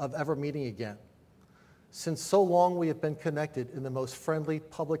prospect of ever meeting again. Since so long we have been connected in the most friendly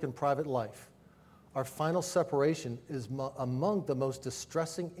public and private life, our final separation is among the most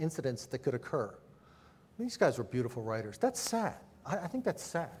distressing incidents that could occur." These guys were beautiful writers. That's sad. I think that's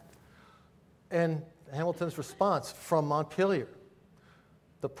sad. And Hamilton's response from Montpelier: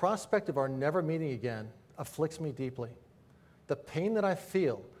 "The prospect of our never meeting again afflicts me deeply. the pain that I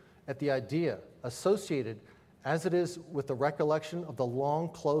feel at the idea associated as it is with the recollection of the long,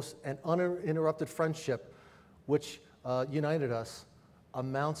 close, and uninterrupted friendship which united us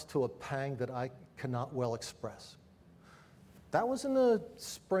amounts to a pang that I cannot well express. That was in the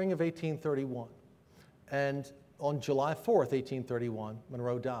spring of 1831. And on July 4th, 1831,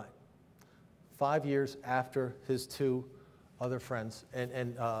 Monroe died, 5 years after his two other friends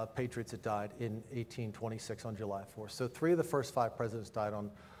and patriots had died in 1826 on July 4th. So 3 of the first 5 presidents died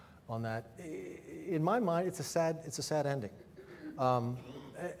on that. In my mind, it's a sad ending.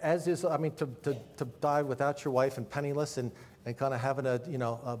 As is, I mean, to die without your wife and penniless and kind of having a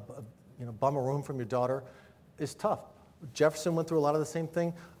bum a room from your daughter is tough. Jefferson went through a lot of the same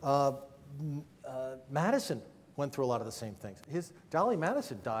thing. Madison went through a lot of the same things. Dolly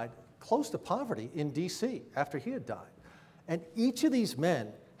Madison died close to poverty in D.C. after he had died. And each of these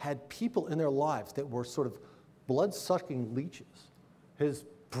men had people in their lives that were sort of blood-sucking leeches. His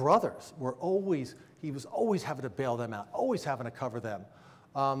brothers were he was always having to bail them out, always having to cover them.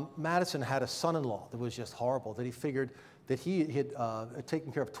 Madison had a son-in-law that was just horrible, that he figured that he had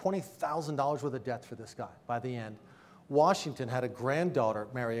taken care of $20,000 worth of debt for this guy by the end. Washington had a granddaughter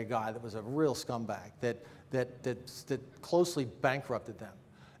marry a guy that was a real scumbag that closely bankrupted them.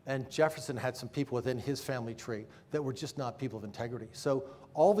 And Jefferson had some people within his family tree that were just not people of integrity. So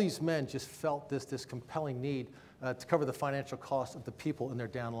all these men just felt this compelling need to cover the financial cost of the people in their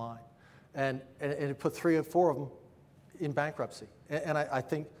down line. And it put 3 or 4 of them in bankruptcy. And I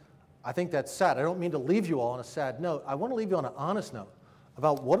think that's sad. I don't mean to leave you all on a sad note. I want to leave you on an honest note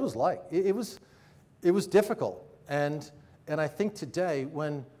about what it was like. It was difficult. And I think today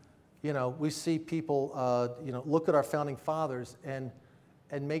when we see people look at our founding fathers and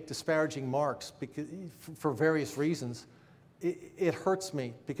make disparaging marks for various reasons, it hurts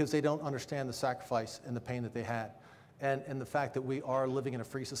me because they don't understand the sacrifice and the pain that they had, and the fact that we are living in a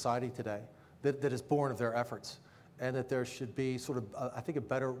free society today that is born of their efforts, and that there should be sort of, I think, a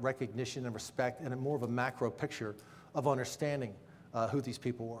better recognition and respect and more of a macro picture of understanding who these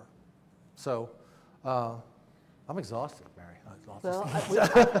people were. So I'm exhausted, Mary. Well,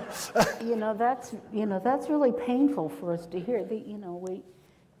 that's really painful for us to hear.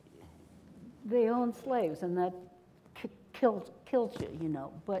 They owned slaves, and that killed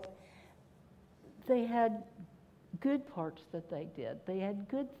you, But they had good parts that they did. They had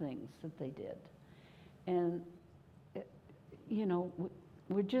good things that they did, and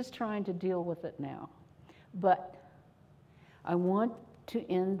we're just trying to deal with it now. But I want to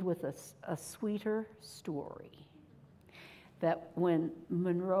end with a sweeter story. That when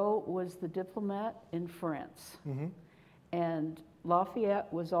Monroe was the diplomat in France, mm-hmm. and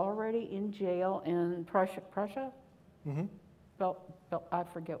Lafayette was already in jail in Prussia? Mm-hmm. I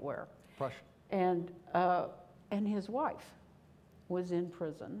forget where. Prussia. And his wife was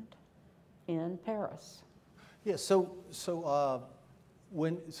imprisoned in Paris. Yeah, so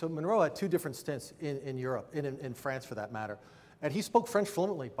Monroe had 2 different stints in Europe, in France for that matter. And he spoke French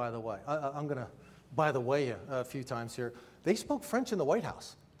fluently, by the way. I'm going to by the way a few times here. They spoke French in the White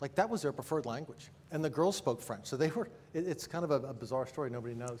House. Like, that was their preferred language. And the girls spoke French. So it's kind of a bizarre story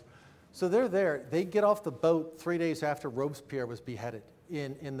nobody knows. So they're there. They get off the boat 3 days after Robespierre was beheaded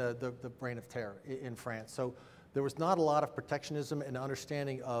in the Reign of Terror in France. So there was not a lot of protectionism and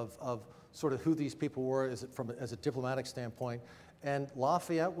understanding of sort of who these people were as a diplomatic standpoint. And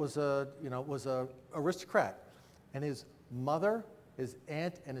Lafayette was a aristocrat. And his mother, his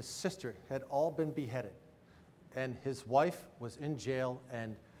aunt, and his sister had all been beheaded. And his wife was in jail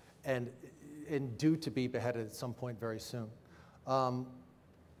and due to be beheaded at some point very soon.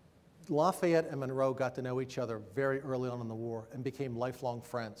 Lafayette and Monroe got to know each other very early on in the war and became lifelong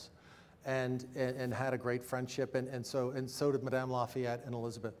friends, and had a great friendship. And so did Madame Lafayette and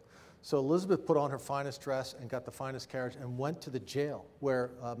Elizabeth. So Elizabeth put on her finest dress and got the finest carriage and went to the jail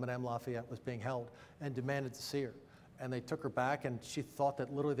where Madame Lafayette was being held and demanded to see her. And they took her back, and she thought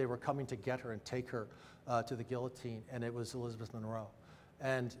that literally they were coming to get her and take her to the guillotine, and it was Elizabeth Monroe.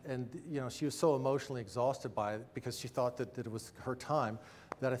 And she was so emotionally exhausted by it because she thought that it was her time,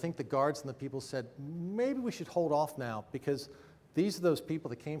 that I think the guards and the people said, maybe we should hold off now because these are those people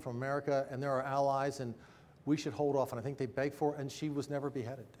that came from America and they're our allies, and we should hold off. And I think they begged for her, and she was never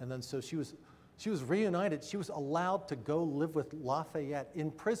beheaded. And then so she was reunited. She was allowed to go live with Lafayette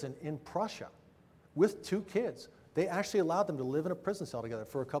in prison in Prussia with 2 kids. They actually allowed them to live in a prison cell together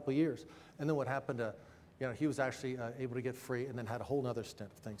for a couple of years. And then what happened to, he was actually able to get free and then had a whole other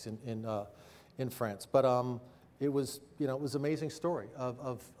stint of things in France. But it was an amazing story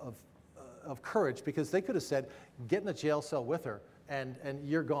of courage, because they could have said, get in the jail cell with her and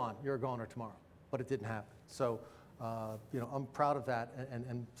you're gone or tomorrow. But it didn't happen. So I'm proud of that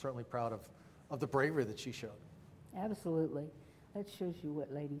and certainly proud of the bravery that she showed. Absolutely. That shows you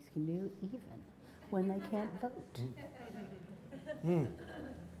what ladies can do even when they can't vote.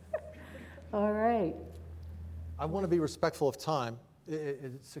 All right. I want to be respectful of time.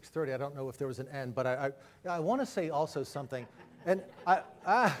 It's 6:30. I don't know if there was an end, but I want to say also something. And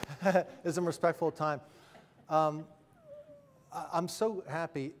as I'm respectful of time, I'm so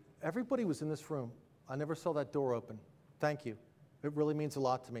happy. Everybody was in this room. I never saw that door open. Thank you. It really means a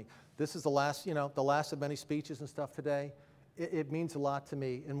lot to me. This is the last of many speeches and stuff today. It means a lot to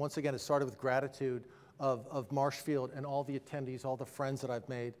me. And once again, it started with gratitude of Marshfield and all the attendees, all the friends that I've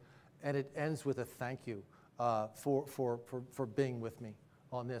made. And it ends with a thank you for being with me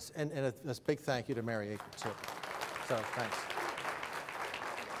on this. And a big thank you to Mary Achor, too. So thanks.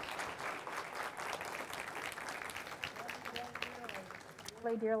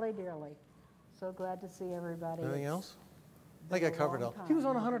 Dearly, dearly, dearly. So glad to see everybody. Anything It's else? I think I been a covered it long all. He was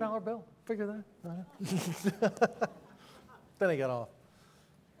on a time. $100 bill. Figure that. Then he got off.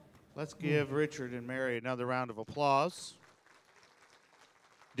 Let's give Richard and Mary another round of applause.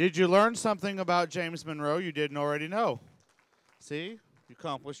 Did you learn something about James Monroe you didn't already know? See, you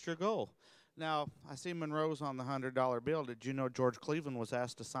accomplished your goal. Now, I see Monroe's on the $100 bill. Did you know George Cleveland was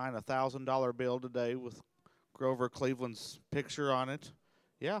asked to sign a $1,000 bill today with Grover Cleveland's picture on it?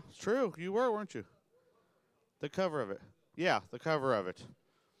 Yeah, it's true. You were, weren't you? The cover of it. Yeah, the cover of it.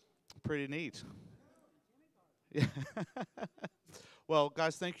 Pretty neat. Yeah. Well,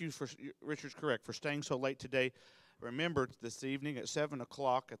 guys, thank you for, Richard's correct, for staying so late today. Remember, this evening at 7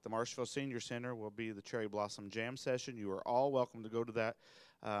 o'clock at the Marshfield Senior Center will be the Cherry Blossom Jam session. You are all welcome to go to that.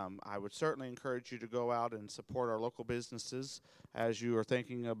 I would certainly encourage you to go out and support our local businesses as you are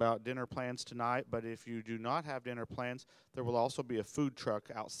thinking about dinner plans tonight. But if you do not have dinner plans, there will also be a food truck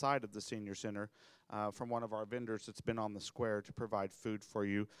outside of the Senior Center from one of our vendors that's been on the square to provide food for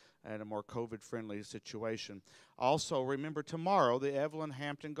you in a more COVID-friendly situation. Also, remember tomorrow, the Evelyn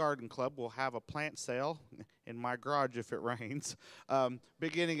Hampton Garden Club will have a plant sale in my garage if it rains,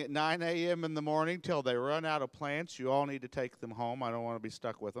 beginning at 9 a.m. in the morning till they run out of plants. You all need to take them home. I don't want to be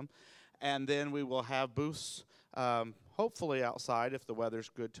stuck with them. And then we will have booths, hopefully outside if the weather's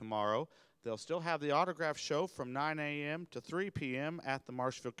good tomorrow. They'll still have the autograph show from 9 a.m. to 3 p.m. at the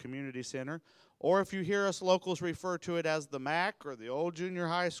Marshfield Community Center. Or if you hear us locals refer to it as the MAC or the old junior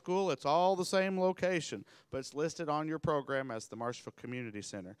high school, it's all the same location, but it's listed on your program as the Marshfield Community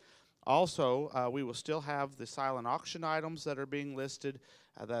Center. Also, we will still have the silent auction items that are being listed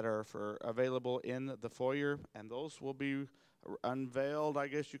that are available in the foyer, and those will be unveiled, I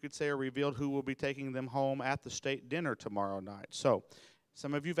guess you could say, or revealed who will be taking them home at the state dinner tomorrow night. So,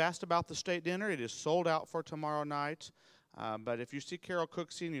 some of you have asked about the state dinner. It is sold out for tomorrow night. But if you see Carol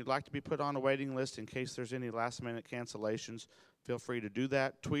Cooksey and you'd like to be put on a waiting list in case there's any last-minute cancellations, feel free to do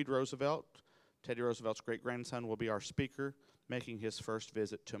that. Tweed Roosevelt, Teddy Roosevelt's great-grandson, will be our speaker, making his first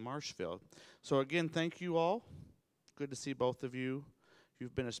visit to Marshfield. So again, thank you all. Good to see both of you.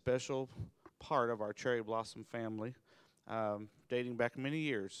 You've been a special part of our Cherry Blossom family, dating back many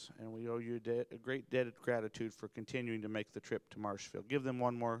years, and we owe you a great debt of gratitude for continuing to make the trip to Marshfield. Give them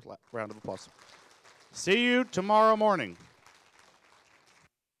one more round of applause. See you tomorrow morning.